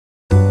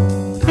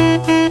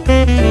Hey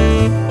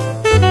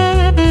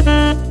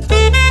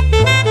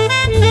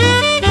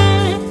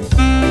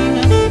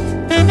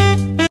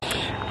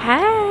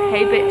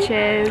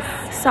bitches.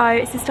 So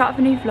it's the start of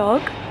a new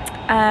vlog.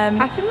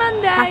 Happy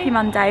Monday. Happy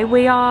Monday.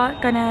 We are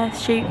gonna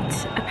shoot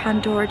a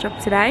Pandora job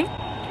today.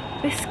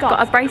 We've got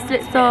our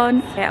bracelets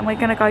on, yeah, and we're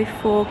gonna go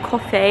for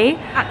coffee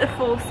at the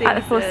Four Seasons. At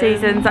the Four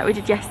Seasons that we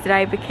did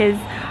yesterday because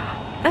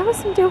there was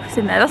some deals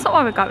in there. That's not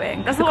why we're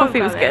going. Because the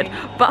coffee was good,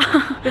 but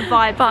the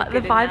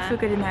vibes were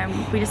good in there.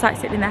 And we just like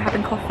sitting in there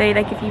having coffee.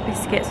 They give you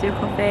biscuits with your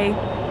coffee.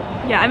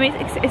 Yeah, I mean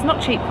it's not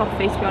cheap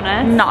coffee to be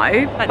honest.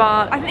 No, but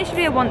I think it should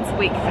be a once a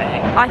week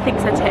thing. I think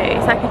so too.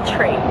 It's like a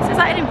treat. So it's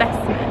like an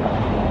investment.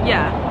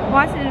 Yeah.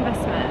 Why is it an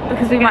investment?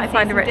 Because we might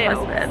find a rich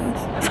husband.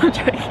 I'm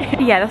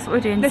joking. Yeah, that's what we're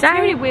doing today. There's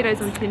too many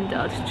weirdos on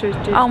Tinder to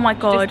oh my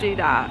god. Just do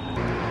that.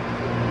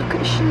 Look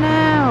at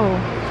Chanel.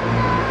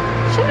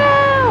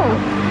 Chanel.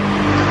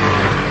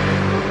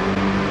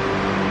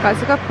 Guys,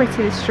 look how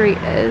pretty the street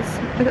is.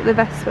 Look at the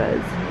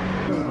Vespas.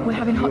 We're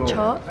having hot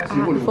choc at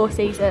the Four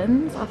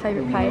Seasons, our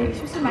favourite place.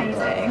 It's just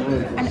amazing.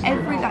 And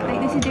every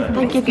this is different.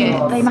 They give you,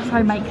 they must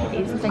homemade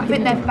these. I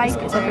think they're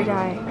biscuits every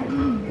day.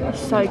 It's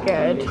so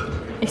good.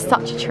 It's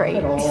such a treat.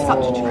 It's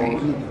such a treat.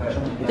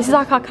 This is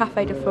like our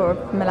cafe de flore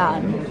of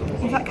Milan.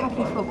 Is that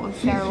cafe football on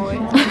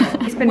steroids?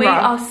 It's been we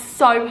rough. Are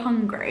so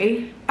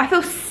hungry. I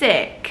feel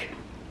sick.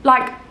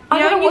 Like I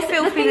don't know you what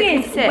feel the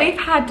thing is. sick. We've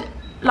had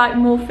like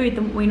more food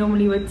than we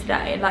normally would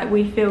today, and like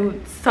we feel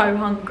so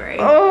hungry.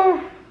 Oh.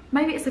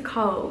 Maybe it's a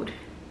cold.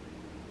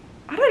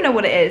 I don't know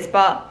what it is,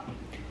 but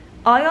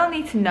all I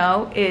need to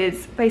know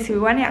is basically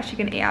we weren't actually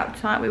going to eat out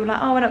tonight. We were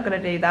like, oh, we're not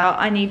going to do that.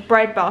 I need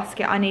bread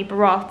basket. I need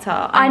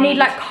burrata. I need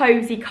like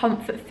cozy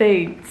comfort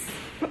foods.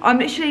 I'm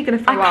literally going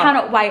to throw up. I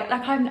cannot wait.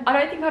 Like I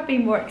don't think I've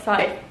been more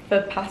excited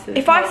for pasta.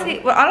 If I see,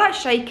 well, I like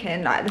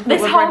shaking like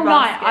this whole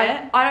night.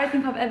 I don't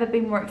think I've ever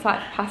been more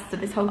excited for pasta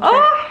this whole trip.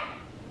 Oh,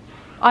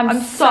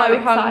 I'm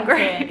so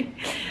hungry.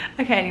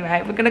 Okay,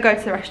 anyway, we're going to go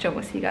to the restaurant.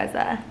 We'll see you guys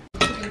there.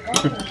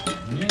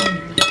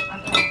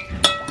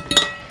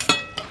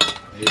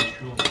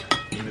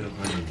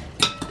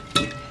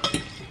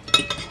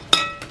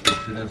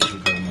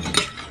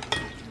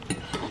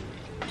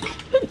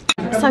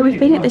 So we've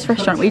been at this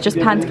restaurant, we just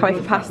planned to go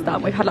for pasta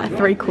and we've had like a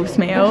 3-course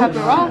meal.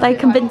 They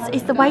convinced,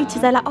 it's the waiters,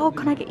 they're like, oh,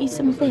 can I get you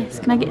some of this?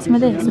 Can I get some of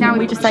this? And now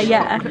we just say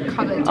yeah.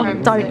 Oh,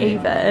 don't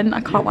even,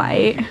 I can't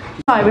wait.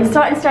 So we're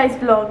starting today's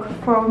vlog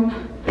from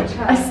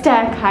a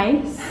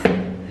staircase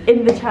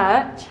in the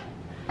church.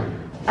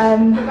 We're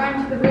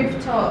going to the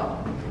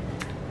rooftop.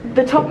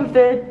 The top of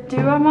the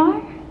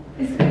Duomo?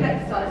 This is a good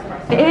exercise for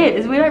us. It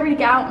is, we don't really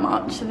get out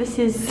much, so this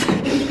is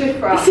good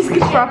for us. This is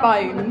good for our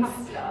bones.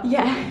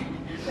 Yeah.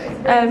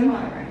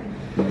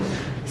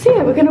 So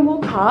yeah, we're gonna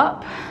walk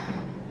up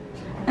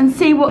and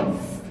see what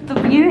the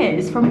view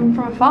is from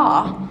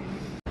afar.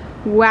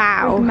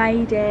 Wow. We've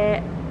made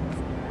it.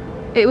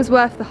 It was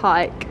worth the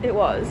hike. It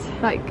was.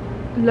 Like,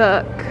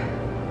 look.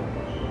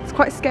 It's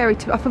quite scary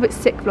I feel a bit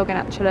sick vlogging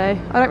actually.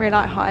 I don't really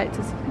like heights,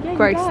 as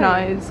Grace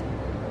knows.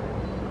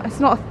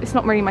 It's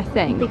not really my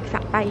thing. Big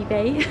fat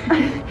baby.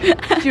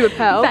 Do you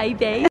repel?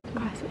 Baby.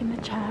 Guys, we're in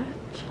the church.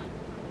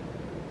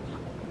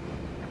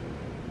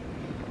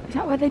 Is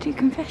that where they do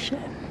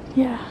confession?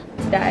 Yeah.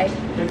 Today,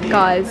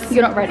 guys,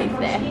 you're not ready for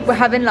this. We're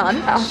having lunch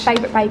at our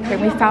favourite bakery,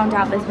 and we found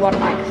out there's one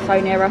like so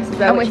near us as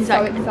well, which is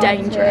so like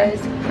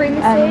dangerous.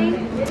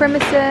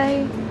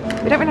 Primacy.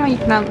 We don't really know how you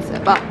pronounce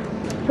it, but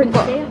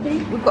Primacy, I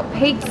think. We've got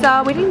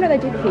pizza. We didn't even know they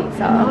did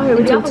pizza no,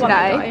 until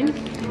today.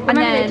 And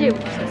then they do,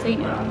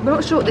 we're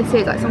not sure what this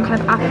is, like some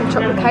kind of apple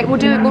chocolate cake.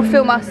 We'll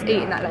film us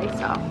eating that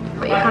later.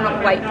 But you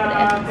cannot wait for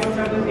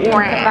this. Look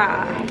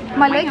at that.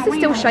 My legs are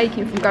still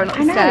shaking from going up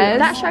the stairs. stairs.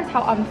 That shows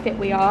how unfit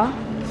we are.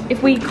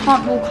 If we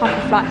can't walk up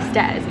a flight of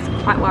stairs, it's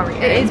quite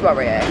worrying. It is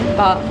worrying.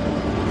 But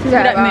we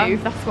don't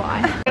move, that's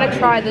why. I'm going to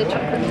try the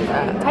chocolate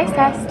dessert. Taste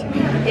test.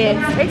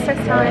 It's taste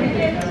test time.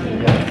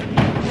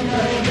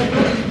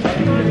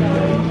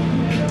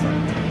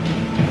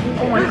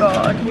 Oh my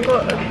god,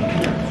 good.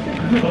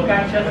 Let's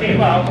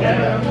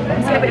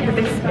get a bit of a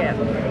biscuit.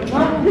 It's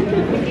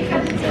really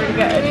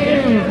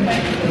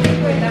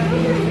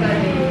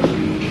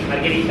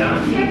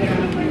good.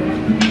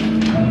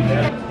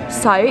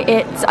 So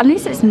it's, at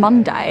least it's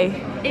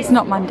Monday. It's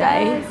not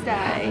Monday.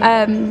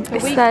 Thursday.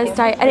 It's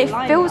Thursday and it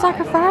feels like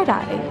a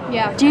Friday.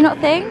 Yeah. Do you not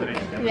think?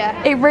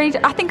 Yeah. It really,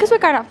 I think because we're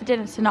going out for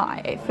dinner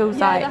tonight, it feels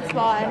like that's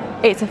why.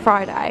 It's a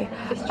Friday.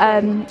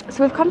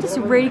 So we've come to this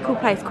really cool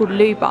place called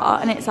Lou Bar,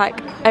 and it's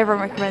like,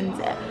 everyone recommends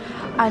it.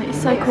 And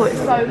it's so cool. It's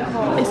so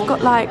cool. It's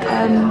got like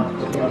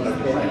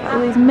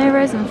all these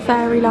mirrors and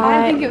fairy lights.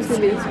 I think it was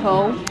gonna be this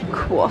whole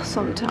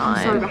croissant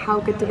time. Sorry, but how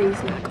good do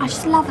these look? I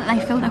just love that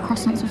they fill their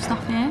croissants with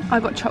stuff here. I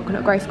got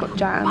chocolate, Grace got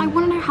jam. I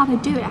want to know how they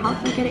do it. How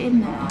do they get it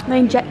in there? They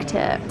inject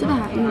it. Do they?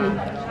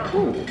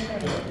 Cool.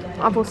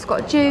 I've also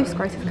got a juice,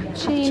 Grace has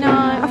cappuccino.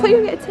 I thought you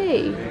were going to get a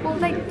tea. Well,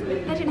 they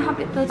didn't have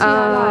it, the tea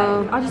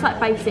I like. I just like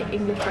basic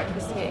English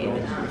breakfast tea.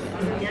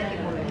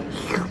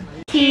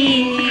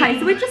 Okay,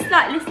 so we're just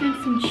like listening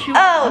to some tunes.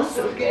 Oh,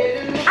 so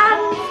good.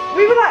 And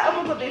We were like,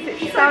 oh my god,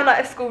 this sound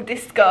like a school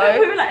disco.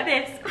 We were like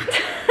this.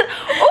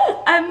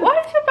 Oh,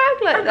 why is your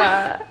bag like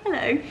that?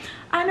 Hello.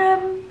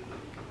 And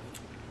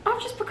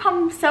I've just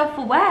become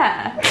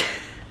self-aware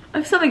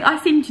of something I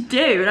seem to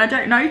do and I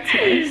don't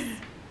notice.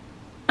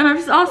 And I've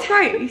just asked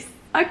Grace.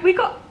 We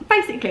got,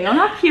 basically, on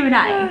our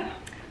Q&A,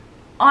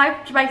 I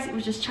basically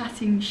was just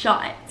chatting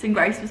shite and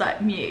Grace was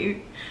like mute.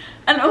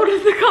 And all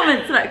of the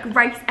comments are like,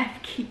 Grace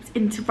F keeps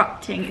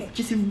interrupting, it's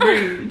just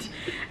rude.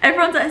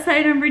 Everyone's like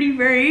saying I'm really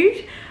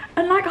rude.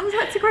 And like, I was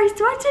like to Grace,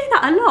 do I do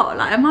that a lot?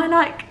 Like, am I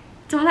like,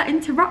 do I like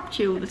interrupt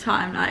you all the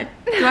time? Like,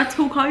 do I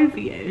talk over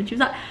you? And she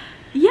was like,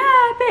 yeah,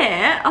 a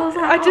bit. I was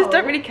like, I just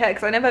don't really care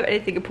because I never have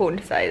anything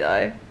important to say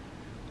though.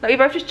 Like, we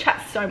both just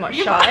chat so much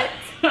shite.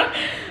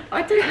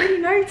 I don't really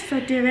notice I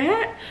do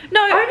it.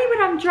 No, only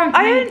when I'm drunk.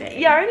 I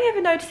only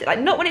ever notice it, like,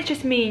 not when it's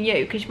just me and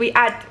you, because we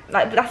add,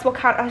 like, that's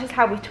just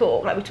how we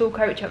talk. Like, we talk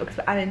over each other because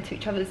we're adding to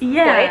each other's point.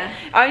 I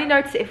only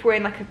notice it if we're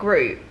in like a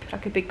group,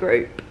 like a big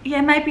group.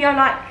 Yeah, maybe I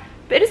like.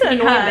 But it doesn't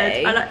annoy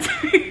me. I like to,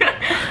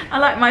 I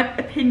like my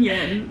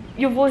opinion.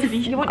 Your voice. I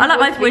like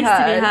my voice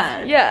to be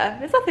heard. Yeah,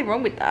 there's nothing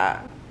wrong with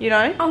that. You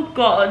know. Oh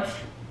God.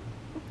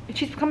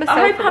 She's become a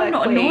I hope I'm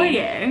not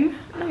annoying.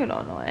 No, you're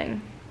not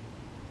annoying.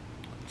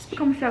 Just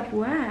become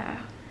self-aware.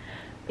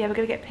 Yeah, we're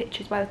gonna get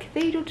pictures by the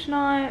cathedral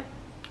tonight,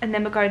 and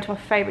then we're going to our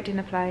favourite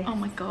dinner place. Oh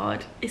my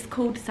God, it's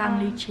called San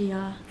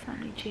Lucia.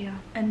 San Lucia.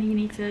 And you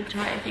need to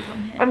try it if you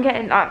come here. I'm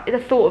getting the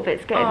thought of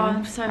it's getting. Oh,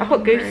 I'm so I've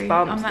hungry.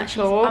 got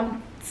goosebumps.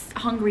 I'm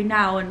hungry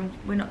now, and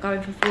we're not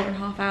going for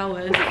 4.5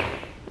 hours.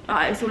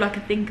 It's all I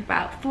can think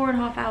about.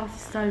 4.5 hours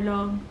is so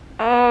long.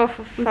 Oh,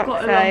 for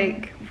fuck's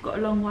sake. We've got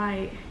a long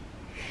wait.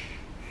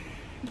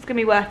 It's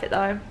gonna be worth it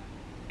though.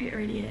 It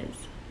really is.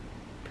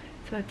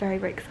 So we're very,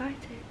 very excited.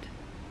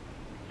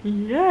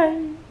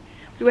 Yay!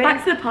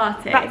 Back to the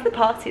party. Back to the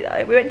party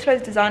though. We went to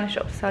those designer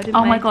shops, so I didn't.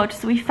 Oh my God!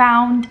 So we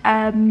found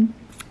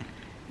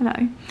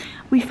hello.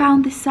 We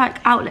found this like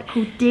outlet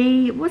called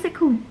what's it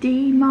called?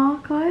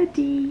 D-Marco? I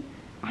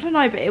don't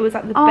know, but it was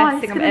like the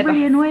best thing I've ever.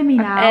 Really annoy me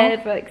now.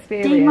 Ever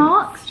experienced.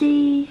 D-Marks?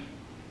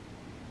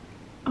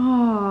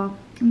 Oh,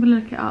 I'm gonna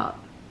look it up.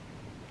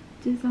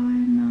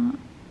 Designer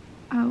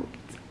out.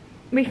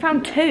 We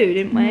found 2,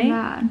 didn't we?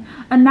 Milan.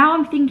 And now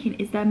I'm thinking,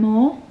 is there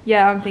more?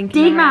 Yeah, I'm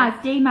thinking.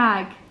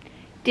 D-Mag.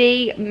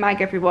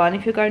 D-Mag, everyone.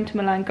 If you're going to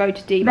Milan, go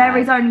to D-Mag. There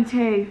is only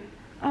 2.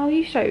 Oh,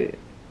 you show.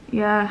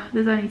 Yeah,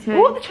 there's only 2.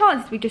 What are the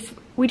chances we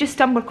just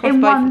stumbled across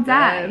in both one of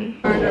day?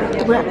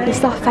 them? This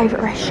is our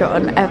favourite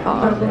restaurant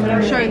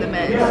ever. Show them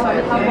it.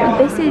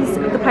 This is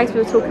the place we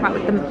were talking about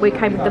with them. We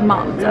came with the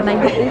mums, and they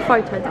have all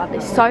photos out.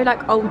 It's so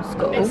like old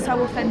school. It's so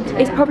authentic.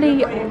 It's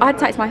probably, I'd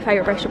say it's my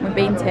favourite restaurant we've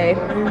been to.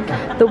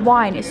 The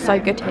wine is so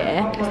good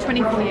here. It's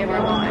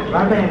 24-year-old wine.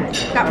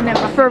 That would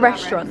never for a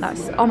restaurant.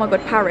 That's, oh my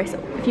God, Paris.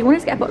 If you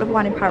wanted to get a bottle of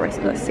wine in Paris,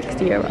 that's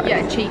 €60.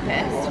 Yeah,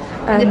 cheapest.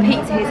 The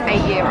pizza is €8.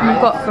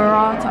 We've got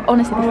burrata.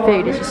 Honestly, the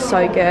food is just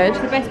so good. It's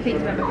the best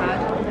pizza I've ever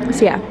had.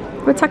 So yeah,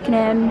 we're tucking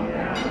in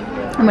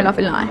and we're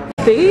loving life.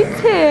 Food's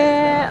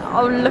here.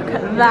 Oh, look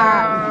at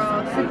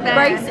that.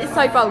 Grace is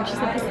so bold. She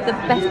said this is the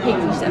best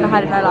pizza she's ever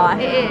had in her life.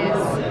 It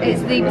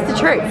is. It's the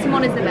truth.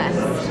 Simone is the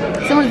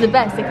best. Simone is the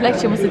best. The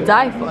collection was to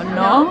die for,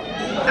 no?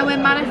 And we're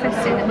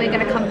manifesting that we're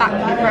going to come back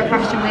for a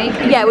fashion week.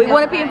 Yeah, we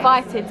want to be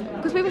invited.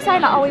 Because we were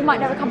saying like, oh, we might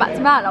never come back to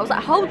Milan. I was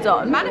like, hold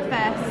on.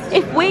 Manifest.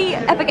 If we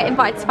ever get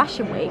invited to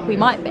fashion week, we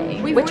might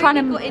be. We're trying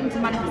to got into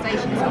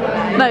manifestation.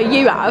 No,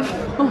 you have.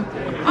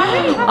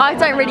 I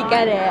don't really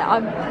get it.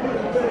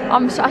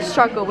 I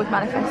struggle with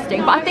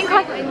manifesting, but I think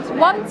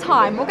one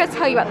time, we're going to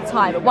tell you about the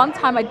time, but one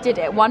time I did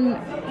it,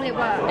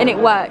 and it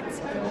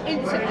worked.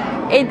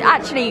 Instantly. It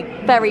actually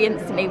very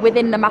instantly,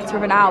 within a matter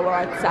of an hour,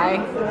 I'd say.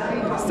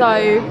 So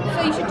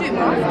you should do it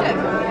more often.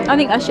 I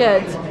think I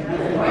should.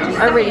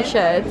 I really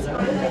should.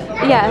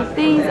 Yeah,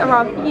 these are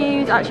our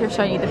views. Actually, I've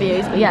shown you the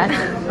views, but yeah,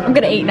 I'm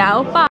gonna eat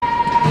now. Bye.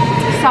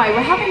 So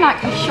we're having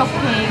like a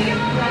shopping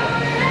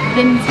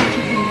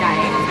vintage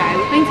day. So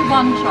we've been to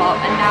one shop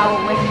and now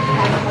we're going to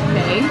have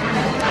coffee.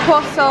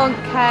 Croissant,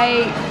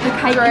 cake, the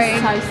cake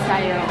is so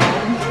stale.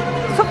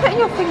 Stop putting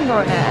your finger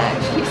on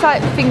it. She keeps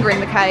like fingering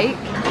the cake.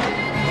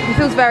 It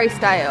feels very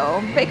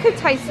stale, but it could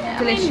taste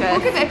delicious. We'll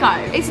give it a go.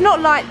 It's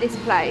not like this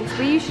place.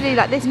 We usually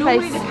like this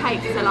normally place. The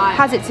cakes are like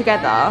has it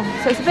together,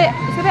 so it's a bit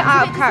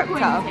out of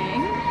character.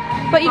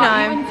 But you know,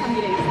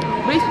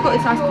 at least we've got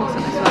this nice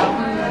croissant as well.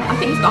 I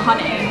think it's got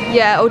honey.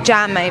 Yeah, or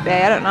jam maybe.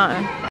 I don't know.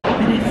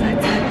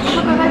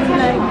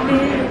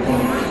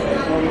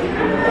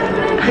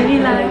 Be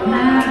like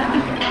that.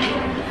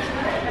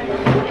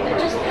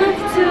 Just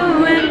have to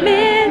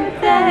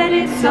admit that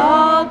it's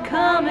all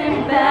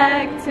coming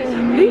back to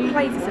me. Who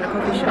plays this in a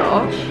coffee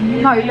shop?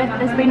 No,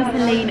 there's been a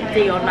Celine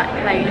Dion like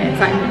playlist,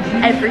 like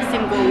every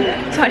single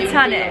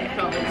Titanic.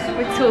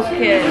 We're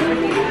talking.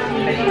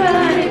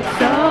 But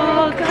it's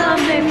all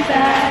coming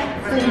back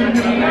to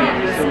me.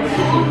 It's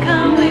all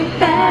coming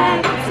back.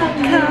 It's all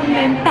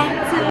coming back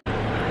to me.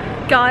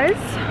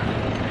 Guys,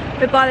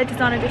 We're by the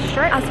designer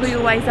district, as we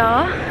always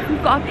are.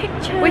 We've got our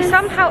pictures. We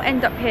somehow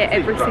end up here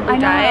every single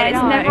day, and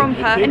it's never on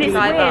purpose. And it's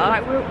either. weird,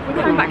 like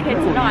we're coming back here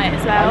tonight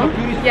as well.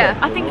 Yeah.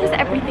 I think just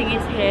everything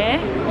is here.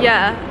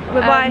 Yeah.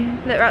 We're by,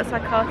 look, we're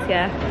outside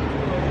Cartier.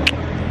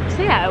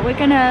 So yeah,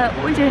 what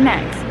are we doing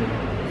next?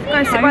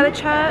 Go sit by the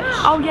church.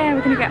 Oh yeah,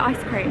 we're gonna get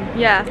ice cream.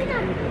 Yeah.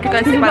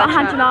 Because we've not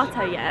had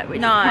gelato yet, which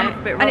is kind of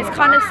a bit wrong. And it's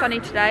kind of sunny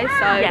today,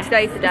 so yes,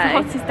 today's the day. It's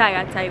the hottest day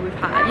I'd say we've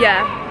had.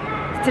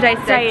 Yeah. Today's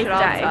the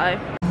day.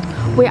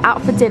 We're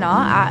out for dinner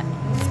at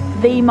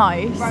the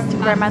most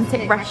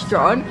romantic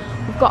restaurant.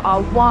 We've got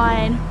our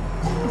wine.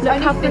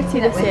 Look how pretty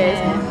this is.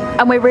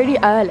 And we're really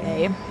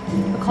early.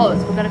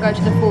 Because we're going to go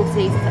to the Four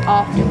Seasons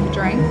after the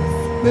drinks.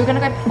 We were going to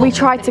go before. We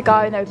tried to go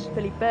and they were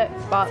fully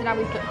booked, but so now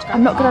we've booked to go.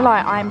 I'm not going to lie,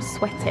 I'm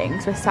sweating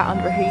because we're sat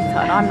under a heater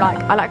and I'm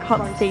like, I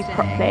can't see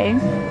properly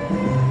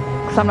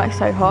because I'm like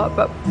so hot,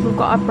 but we've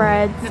got our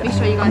breads. Let me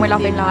show you guys. And we're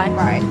loving life.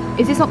 Right.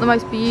 Is this not the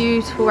most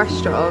beautiful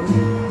restaurant?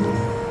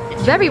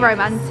 Very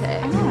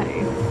romantic. I know.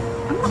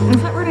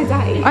 It's like we're on a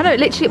date. I know,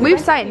 literally, we were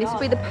saying this would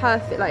be the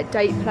perfect like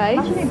date place.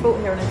 Imagine being brought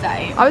here on a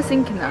date. I was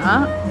thinking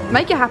that.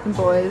 Make it happen,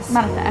 boys.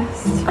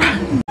 Manifest.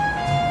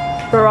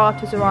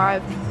 Burrata's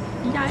arrived.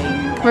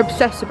 Yay. We're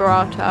obsessed with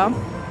burrata.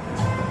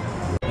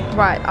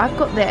 Right, I've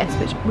got this,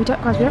 which we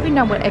don't really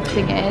know what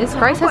everything is.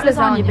 Grace has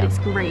lasagna, but it's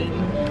green.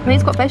 I think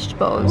it's got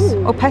vegetables.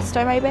 Ooh. Or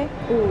pesto maybe.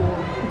 Ooh.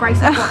 Grace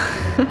has got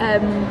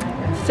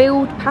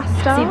filled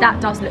pasta. See, that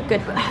does look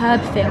good, but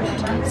herb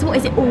filled. So what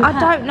is it all? I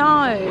don't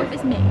know. What if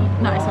it's me?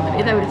 No, it's not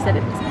me. They would have said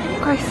it was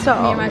me. Grace, stop.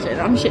 Can you imagine?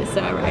 I'm shit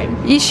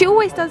stirring. Yeah, she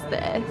always does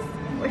this.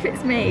 What if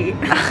it's me?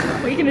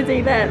 What are you gonna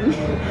do then?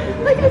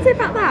 What are you gonna do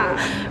about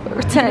that?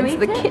 Return to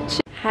the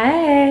kitchen.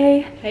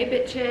 Hey. Hey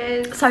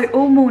bitches. So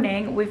all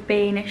morning we've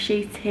been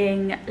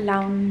shooting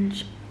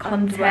lounge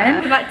content.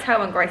 I could like tell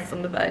when Grace is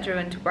on the verge of a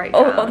mental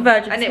breakdown. Oh, on the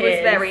verge of and tears.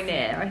 It was very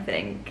near, I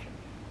think.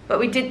 But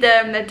we did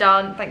them, they're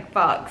done, thank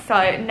fuck.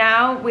 So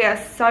now we are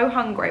so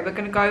hungry, we're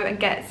gonna go and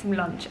get some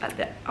lunch at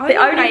the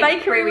only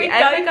bakery we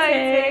ever go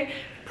to.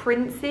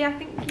 Princey, I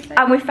think you said.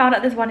 And we found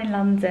out there's one in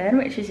London,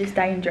 which is just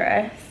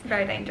dangerous.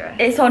 Very dangerous.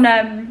 It's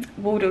on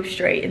Wardle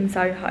Street in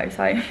Soho,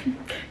 so you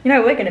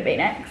know we're gonna be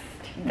next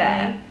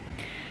there.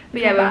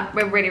 But yeah,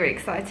 we're really, really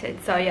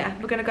excited. So yeah,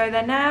 we're gonna go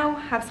there now,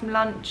 have some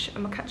lunch,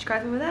 and we'll catch you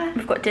guys when we're there.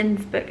 We've got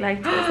dinners booked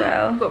later as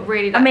well. We've got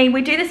really. I mean,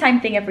 we do the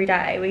same thing every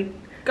day. We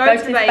go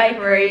to the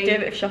bakery, do a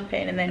bit of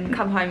shopping, and then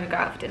come home and go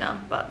out for dinner.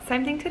 But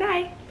same thing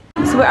today.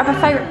 So we're at our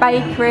favourite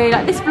bakery.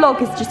 Like this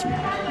vlog is just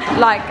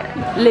like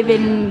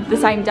living the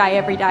same day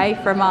every day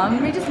for a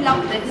month. We just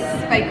love this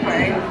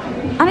bakery.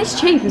 And it's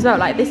cheap as well.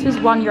 Like this was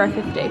 €1.50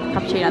 for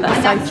cappuccino.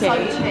 That's so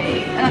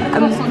cheap.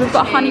 And we've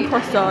got a honey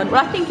croissant.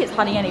 Well, I think it's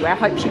honey anyway. I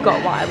hope she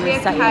got what I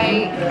was saying.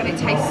 Cake, and it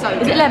tastes so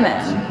good. Is it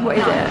lemon? What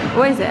is it?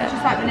 What is it?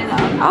 Just like vanilla.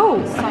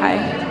 Oh,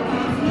 okay.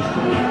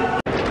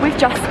 We've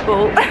just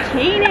bought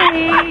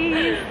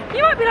bikinis.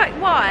 You might be like,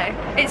 why?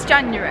 It's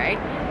January.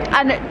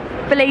 And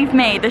believe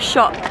me, the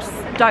shops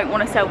don't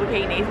want to sell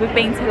bikinis. We've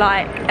been to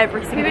like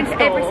every single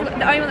store.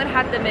 The only one that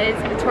had them is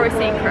Victoria's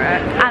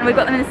Secret. And we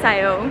got them in a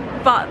sale,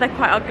 but they're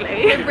quite ugly.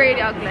 They're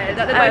really ugly.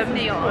 They're both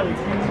neon.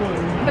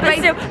 But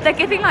still, they're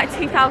giving like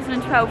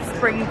 2012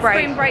 spring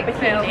break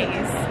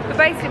bikinis. But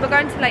basically, we're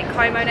going to Lake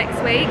Como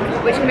next week,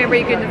 which can be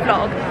really good in the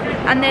vlog.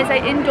 And there's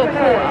an indoor pool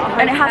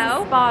and it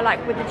has a spa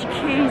like with a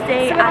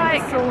jacuzzi.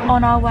 So and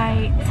on our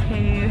way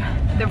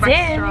to the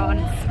restaurant.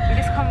 We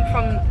just come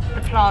from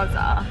the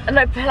plaza.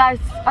 No,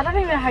 Palazzo. I don't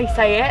even know how you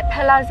say it.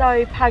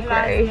 Palazzo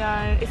Pagri.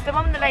 It's the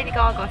one with the Lady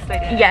Gaga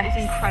stayed in. Yes,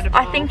 it's incredible.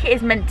 I think it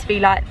is meant to be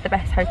like the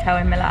best hotel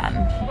in Milan.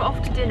 We're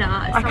off to dinner.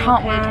 I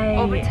can't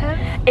wait.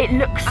 Ovitum? It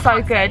looks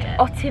so good.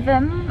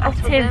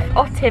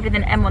 Otiv with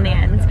an M on the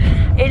end.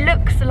 It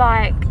looks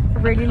like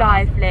really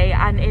lively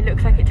and it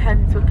looks like it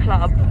turns into a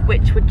club,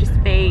 which would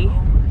just be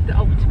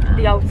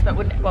the ultimate,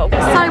 wouldn't it? Well,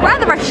 so we're at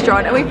the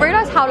restaurant and we've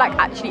realised how like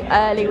actually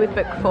early we've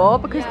booked for,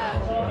 because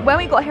when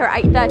we got here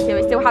at 8:30 they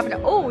were still having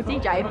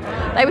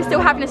they were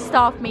still having a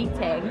staff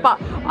meeting. But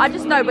I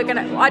just know we're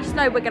gonna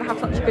have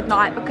such a good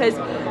night because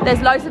there's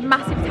loads of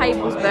massive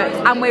tables booked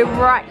and we're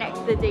right next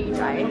to the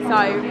DJ,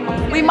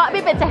 so we might be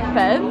a bit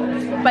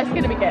deafened, but it's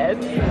gonna be good.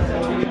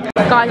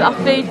 Guys, our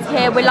food's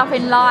here, we're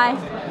loving life.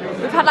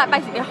 We've had like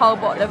basically a whole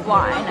bottle of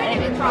wine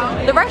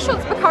and the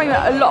restaurant's becoming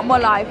a lot more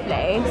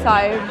lively,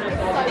 so.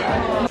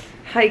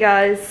 Hey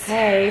guys.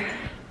 Hey.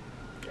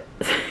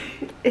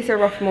 It's a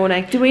rough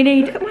morning. Do we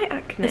need Look at my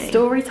acne. a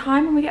story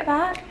time when we get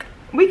back?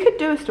 We could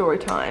do a story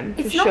time,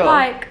 It's not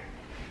like,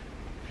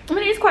 I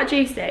mean, it's quite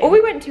juicy. All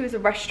we went to was a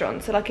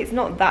restaurant, so like it's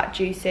not that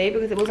juicy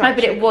because it wasn't.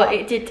 No, but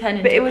it did turn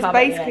into. But it was a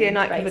basically a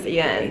nightclub at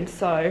the end,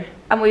 so.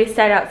 And we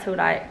stayed out till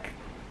like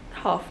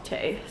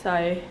 2:30,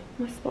 so.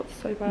 My spot's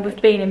so bad. We've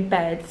been in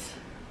bed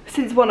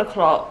since 1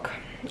 o'clock,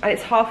 and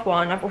it's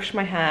 1:30. I've washed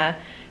my hair,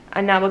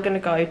 And now we're gonna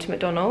go to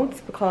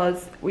McDonald's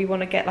because we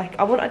want to get like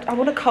I want a cold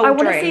drink. I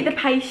want to see the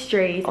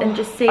pastries and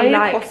just see I need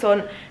like a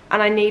croissant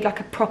and I need like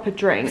a proper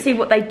drink. See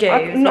what they do.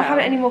 I'm not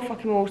having any more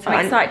fucking water.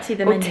 I'm excited to see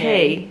the menu.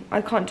 Tea.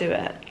 I can't do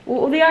it.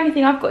 Well, the only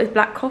thing I've got is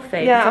black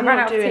coffee. Yeah, I'm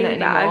not doing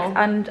it anymore.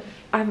 And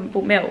I haven't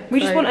bought milk. We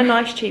just want a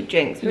nice cheap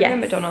drink. So we're going to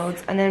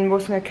McDonald's and then we're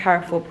also going to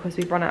Carrefour because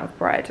we've run out of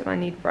bread and I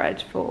need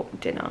bread for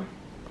dinner.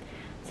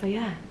 So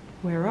yeah,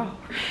 we're off.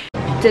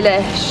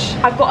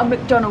 Delish. I've got a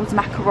McDonald's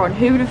macaron.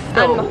 Who would have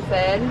thought? And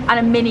muffin. And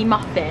a mini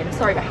muffin.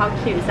 Sorry, but how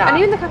cute is that? And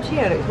even the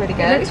cappuccino looks really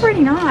good. It looks really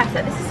nice.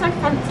 Like, this is so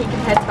fancy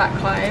compared to back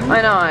home.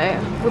 I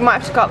know. We might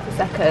have to go up for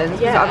seconds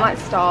because I'm like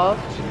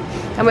starved.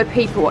 And we're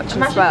people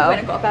watching as well.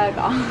 Imagine if we went and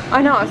got a burger.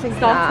 I know, I was thinking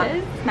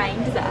Starters, that. main,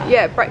 dessert.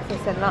 Yeah,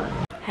 breakfast and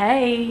lunch.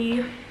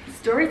 Hey,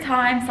 story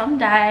time,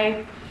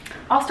 Sunday.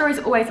 Our story's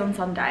always on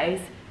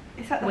Sundays.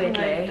 Is that the weirdly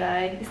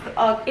day? It's the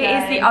UGG day.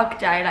 It is the UGG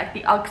day, like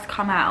the UGGs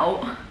come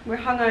out. We're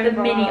hungover.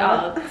 The mini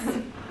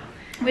UGGs.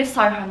 We're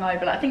so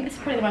hungover. Like, I think this is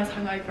probably the most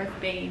hungover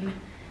I've been.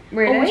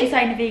 Really? Or would you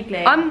say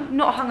Navigli? I'm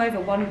not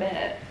hungover one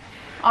bit.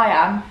 I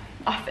am.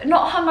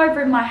 Not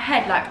hungover in my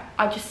head, like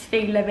I just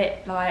feel a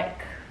bit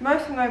like...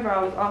 Most hungover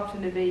I was after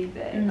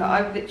Navigli.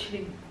 Like,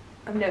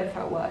 I've never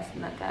felt worse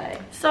than that day.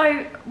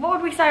 So, what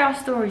would we say our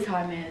story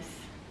time is?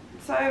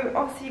 So,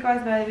 obviously you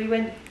guys know we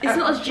went... It's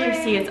not as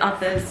juicy as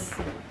others.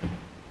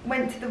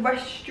 Went to the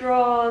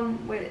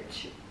restaurant,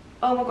 which,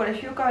 oh my god,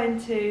 if you're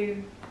going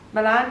to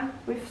Milan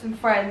with some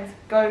friends,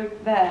 go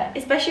there.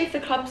 Especially if the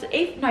clubs,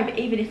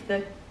 even if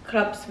the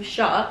clubs were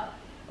shut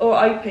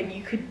or open,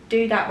 you could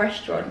do that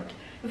restaurant,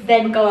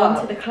 then go on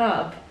to the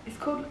club. It's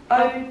called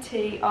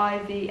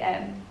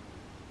OTIVM.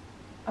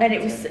 And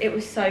it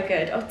was so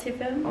good.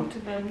 Otivum.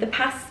 Otivum. The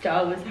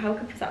pasta was, how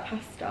good was that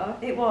pasta?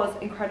 It was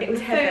incredible. It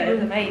was heaven. It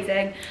was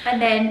amazing.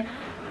 And then,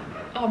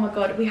 oh my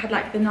god, we had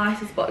like the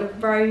nicest bottle of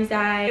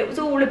rosé. It was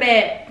all a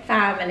bit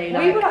family.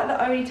 We were like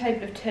the only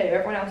table of 2.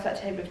 Everyone else was at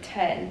a table of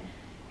 10.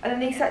 And then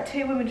these like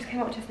 2 women just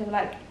came up to us and they were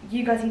like,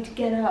 "You guys need to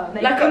get up."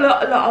 Like a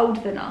lot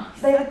older than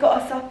us. They like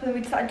got us up and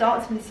we started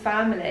dancing with this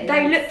family.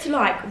 They looked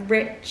like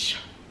rich.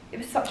 It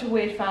was such a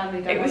weird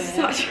family dynamic. It was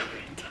such a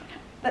weird dynamic.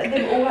 Like,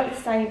 they were all like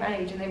the same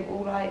age and they were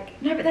all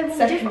like... No, but they were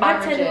all different.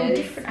 I'd say they were all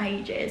different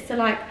ages. So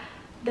like,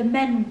 the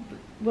men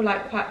were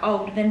like quite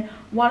old and then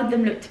one of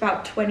them looked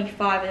about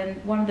 25 and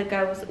then one of the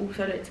girls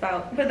also looked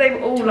about... But they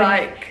were all 20.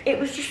 like... It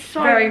was just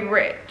so... very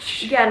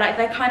rich. Yeah, like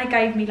they kind of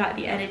gave me like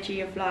the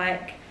energy of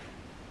like...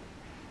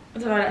 I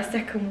don't know, like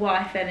second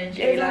wife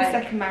energy. It was like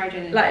second marriage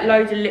energy. Like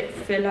loads of lip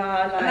filler.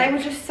 Like, and they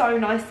were just so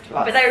nice to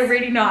us. But they were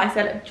really nice.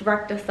 They like,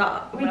 dragged us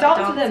up. We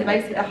danced with them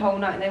basically the whole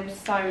night and they were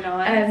so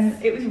nice.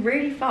 It was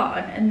really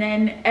fun. And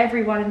then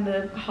everyone in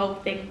the whole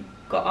thing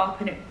got up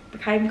and it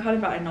became kind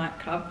of like a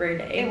nightclub,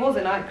 really. It was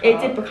a nightclub.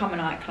 It did become a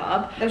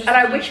nightclub. And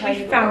I wish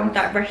we found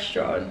that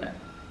restaurant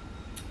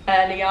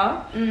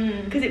earlier.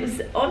 Because it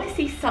was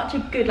honestly such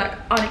a good, like,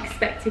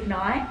 unexpected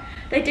night.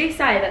 They do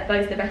say that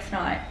those are the best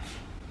nights.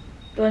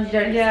 The ones you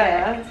don't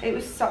expect. Yeah, it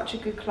was such a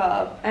good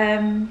club.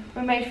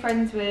 We made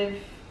friends with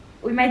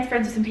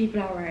some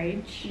people our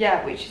age.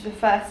 Yeah, which is the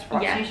first for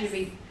us. Yes.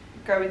 Usually we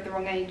go with the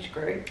wrong age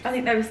group. I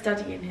think they were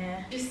studying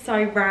here. Just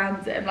so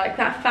random. Like,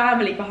 that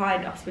family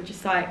behind us were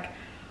just like,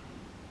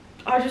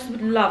 I just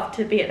would love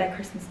to be at their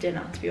Christmas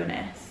dinner, to be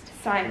honest.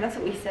 Same, that's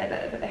what we said,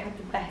 that they had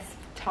the best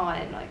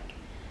time. Like,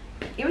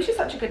 it was just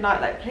such a good night.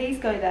 Like, please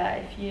go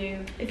there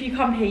if you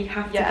come here, you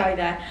have to go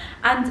there.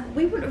 And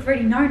we wouldn't have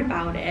really known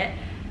about it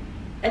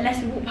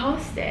unless we walked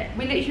past it.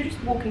 We literally were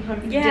just walking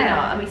home from dinner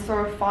and we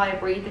saw a fire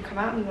breather come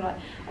out and we were like,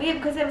 oh yeah,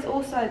 because there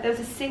was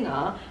a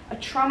singer, a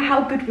trumpet.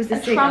 How good was the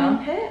singer?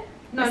 Trumpet?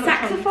 No, a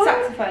saxophone?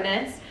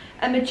 Saxophonist,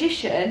 a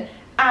magician,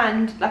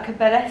 and like a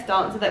burlesque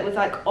dancer that was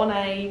like on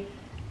a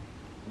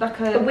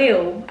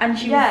wheel, and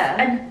she was,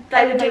 and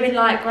they were doing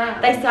like,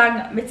 they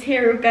sang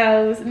Material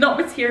Girls, not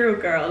Material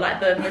Girl,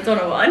 like the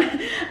Madonna one,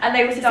 and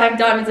they were just saying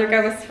Diamonds Are a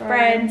Girl's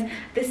Friend.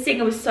 The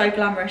singer was so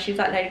glamorous, she was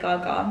like Lady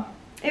Gaga.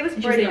 It was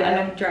brilliant. She was in a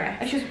long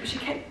dress. And she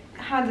kept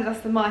handing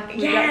us the mic.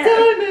 And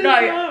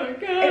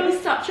it was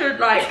such a,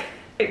 like,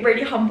 it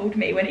really humbled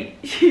me when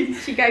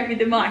she gave me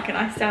the mic and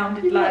I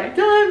sounded like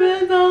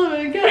Diamonds Are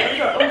a Girl. I was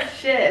like, oh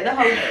shit, the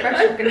whole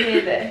restaurant can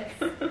hear this.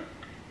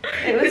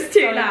 It was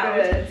too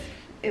loud. Good.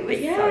 It was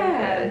so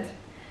good.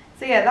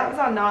 So yeah, that was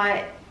our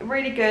night.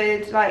 Really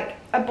good. Like,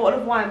 a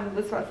bottle of wine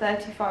was like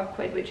 35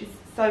 quid, which is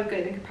so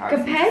good in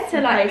comparison. Compared to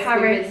like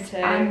Paris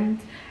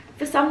and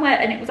for somewhere,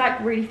 and it was like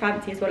really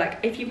fancy as well. Like,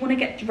 if you want to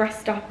get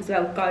dressed up as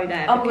well, go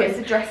there. Oh, it's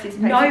a dresses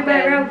place.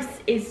 Nowhere else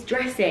is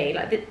dressy.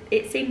 Like,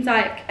 it seems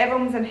like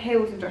everyone's in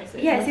heels and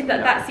dresses. Yeah, it seems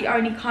like that's the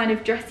only kind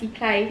of dressy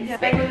place. Yeah.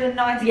 They were the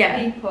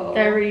nicest people.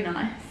 They're really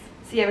nice.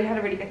 So yeah, we had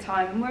a really good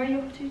time. And where are you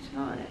off to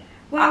tonight?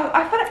 Well,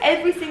 I feel like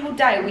every single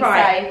day we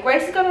say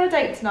Grace is going on a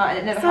date tonight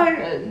and it never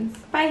happens.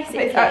 Basically,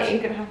 but it's actually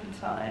going to happen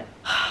tonight.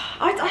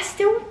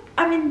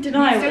 I'm in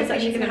denial it's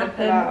actually going to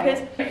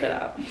happen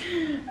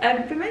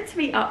because we're meant to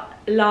meet up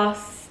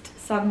last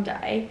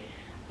Sunday,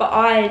 but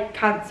I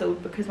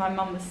cancelled because my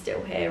mum was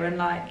still here and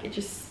like it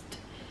just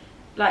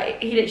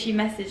like he literally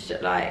messaged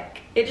it,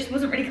 like it just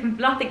wasn't really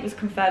nothing was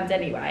confirmed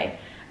anyway.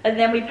 And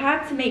then we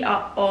planned to meet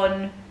up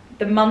on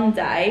the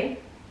Monday,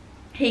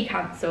 he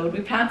cancelled.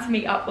 We planned to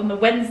meet up on the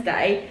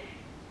Wednesday,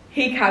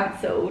 he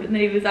cancelled. And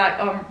then he was like,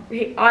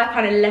 I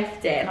kind of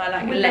left it, and I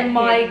like let him.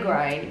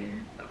 Migraine.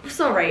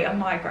 Sorry, a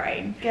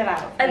migraine. Get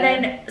out. And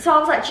then so I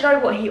was like, do you know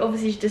what? He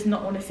obviously does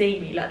not want to see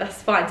me. Like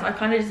that's fine. So I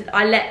kind of just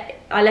I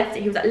left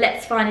it. He was like,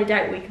 let's find a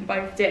date we can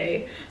both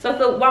do. So I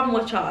thought one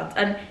more chance,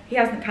 and he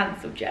hasn't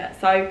cancelled yet.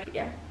 So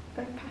yeah,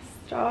 go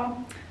pasta.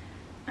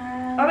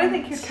 I don't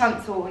think he'd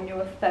cancel on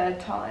your third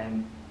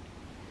time.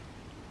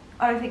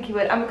 I don't think he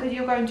would. And because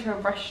you're going to a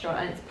restaurant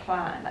and it's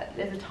planned, like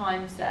there's a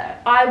time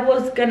set. I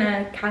was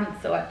gonna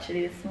cancel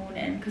actually this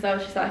morning because I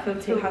was just like, I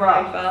feel too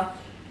hungover.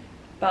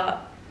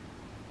 But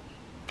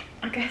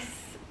I guess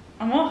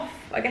I'm off.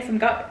 I guess I'm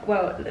going.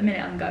 Well, at the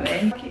minute I'm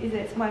going. How cute is it?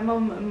 It's my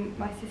mum and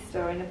my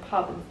sister in a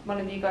pub, and one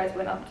of you guys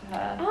went up to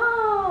her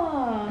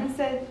and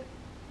said,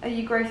 "Are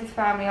you Grace's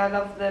family? I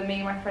love them. Me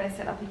and my friend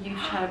set up a youth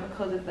channel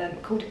because of them,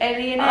 called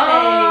Ellie and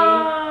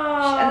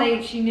Ellie."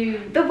 And she knew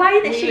the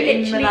way that she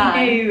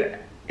literally knew.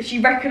 She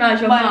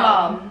recognised your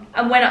mum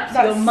and went up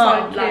to your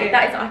mum. Like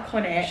that is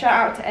iconic.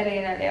 Shout out to Ellie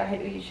and Ellie. I hope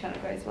your youth channel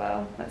goes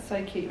well. That's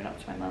so cute. Went up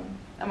to my mum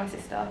and my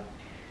sister.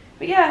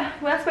 But yeah,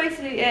 well that's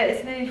basically it.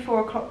 It's nearly 4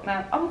 o'clock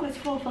now. Oh my god, it's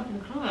 4 fucking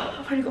o'clock.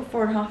 I've only got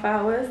 4.5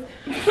 hours.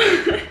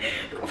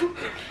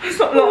 It's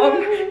not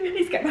long. I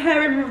need to get my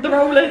hair in with the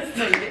rollers.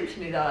 No,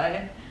 literally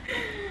though.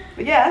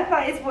 But yeah,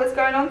 that is what's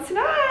going on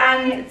tonight.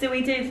 And do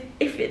we do,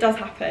 if it does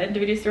happen, do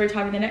we do story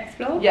time in the next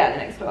vlog? Yeah, the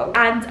next vlog.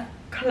 And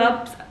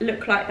clubs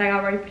look like they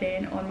are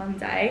opening on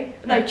Monday.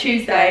 No,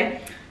 Tuesday.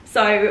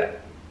 So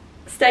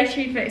stay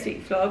tuned for next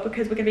week's vlog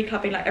because we're going to be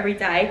clubbing like every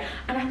day.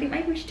 And I think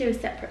maybe we should do a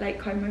separate Lake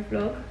Como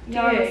vlog.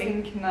 Yeah, I was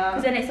thinking that.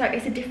 Because then it's like,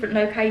 it's a different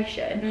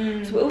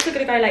location. So we're also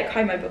going to go Lake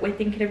Como, but we're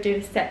thinking of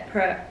doing a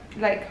separate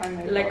Lake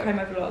Como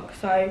vlog.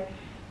 So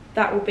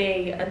that will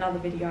be another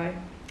video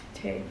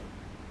too.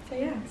 So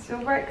yeah. So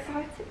very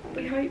excited.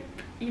 We hope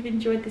you've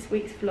enjoyed this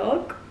week's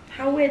vlog.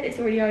 How weird it's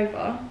already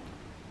over.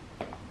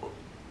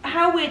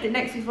 How weird that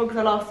next week's vlog is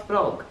our last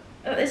vlog.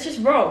 It's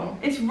just wrong.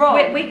 It's wrong.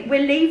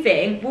 We're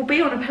leaving. We'll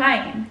be on a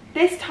plane.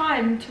 This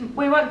time,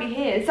 we won't be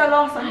here. It's our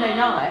last Sunday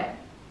night.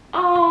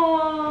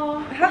 Oh,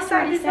 how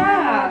sad is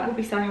that? We'll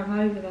be so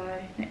hungover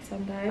though next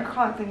Sunday. I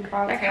can't think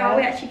about it. Like, how are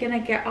we actually going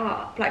to get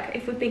up? Like,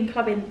 if we've been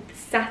clubbing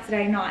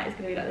Saturday night, it's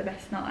going to be like the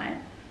best night.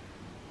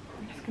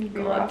 It's going to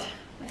be rough.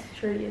 It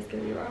truly is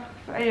going to be rough.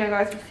 But anyway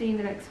guys, we'll see you in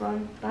the next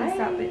one. Bye. Peace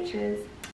out, bitches.